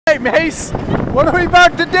right, Mase. What are we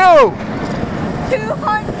about to do?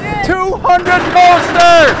 200. 200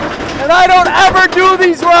 coaster. And I don't ever do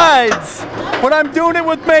these rides. But I'm doing it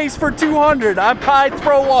with Mase for 200. I probably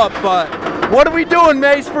throw up, but what are we doing,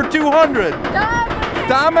 Mase, for 200?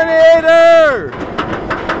 Dominator!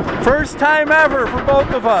 First time ever for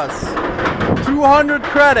both of us. 200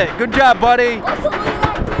 credit. Good job, buddy.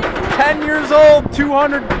 10 years old,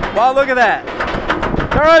 200. Wow, look at that.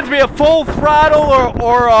 There has to be a full throttle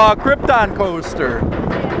or a Krypton coaster.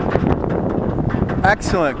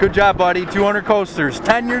 Excellent. Good job, buddy. 200 coasters.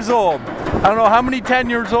 10 years old. I don't know how many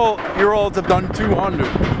 10-year-olds have done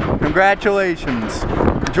 200. Congratulations.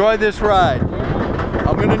 Enjoy this ride.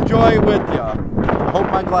 I'm going to enjoy it with you. I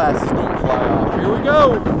hope my glasses don't fly off. Here we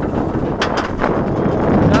go.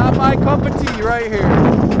 Not my cup of tea right here.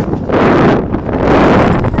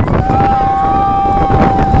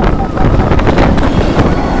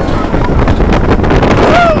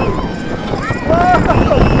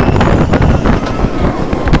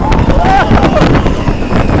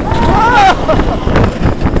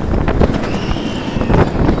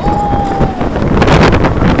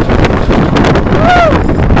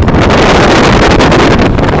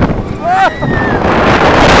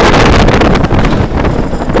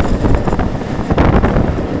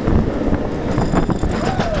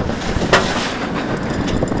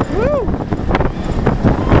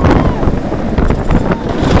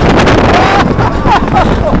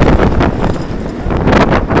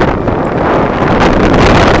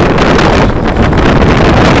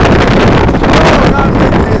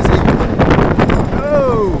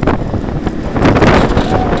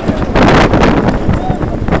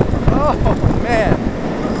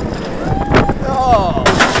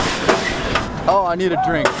 I need a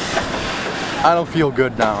drink. I don't feel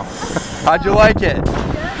good now. How'd you like it?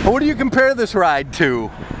 What do you compare this ride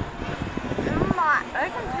to?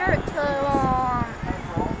 I compare it to,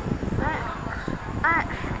 I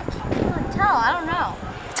can't really tell. I don't know.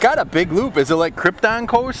 It's got a big loop. Is it like Krypton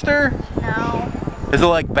coaster? No. Is it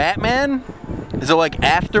like Batman? Is it like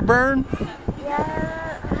Afterburn?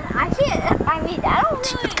 Yeah. I can't, I mean, I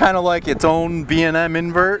don't really. It's kind of like its own B&M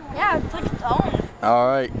invert? Yeah, it's like its own.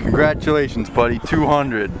 Alright, congratulations, buddy.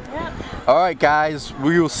 200. Yep. Alright, guys,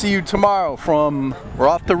 we will see you tomorrow we're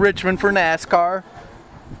off to Richmond for NASCAR.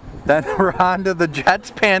 Then we're on to the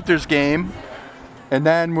Jets-Panthers game. And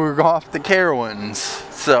then we're off to Carowinds.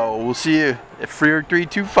 So we'll see you at Freer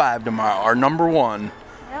 325 tomorrow, our number one.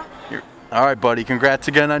 Yep. Alright, buddy, congrats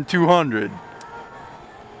again on 200.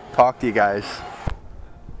 Talk to you guys.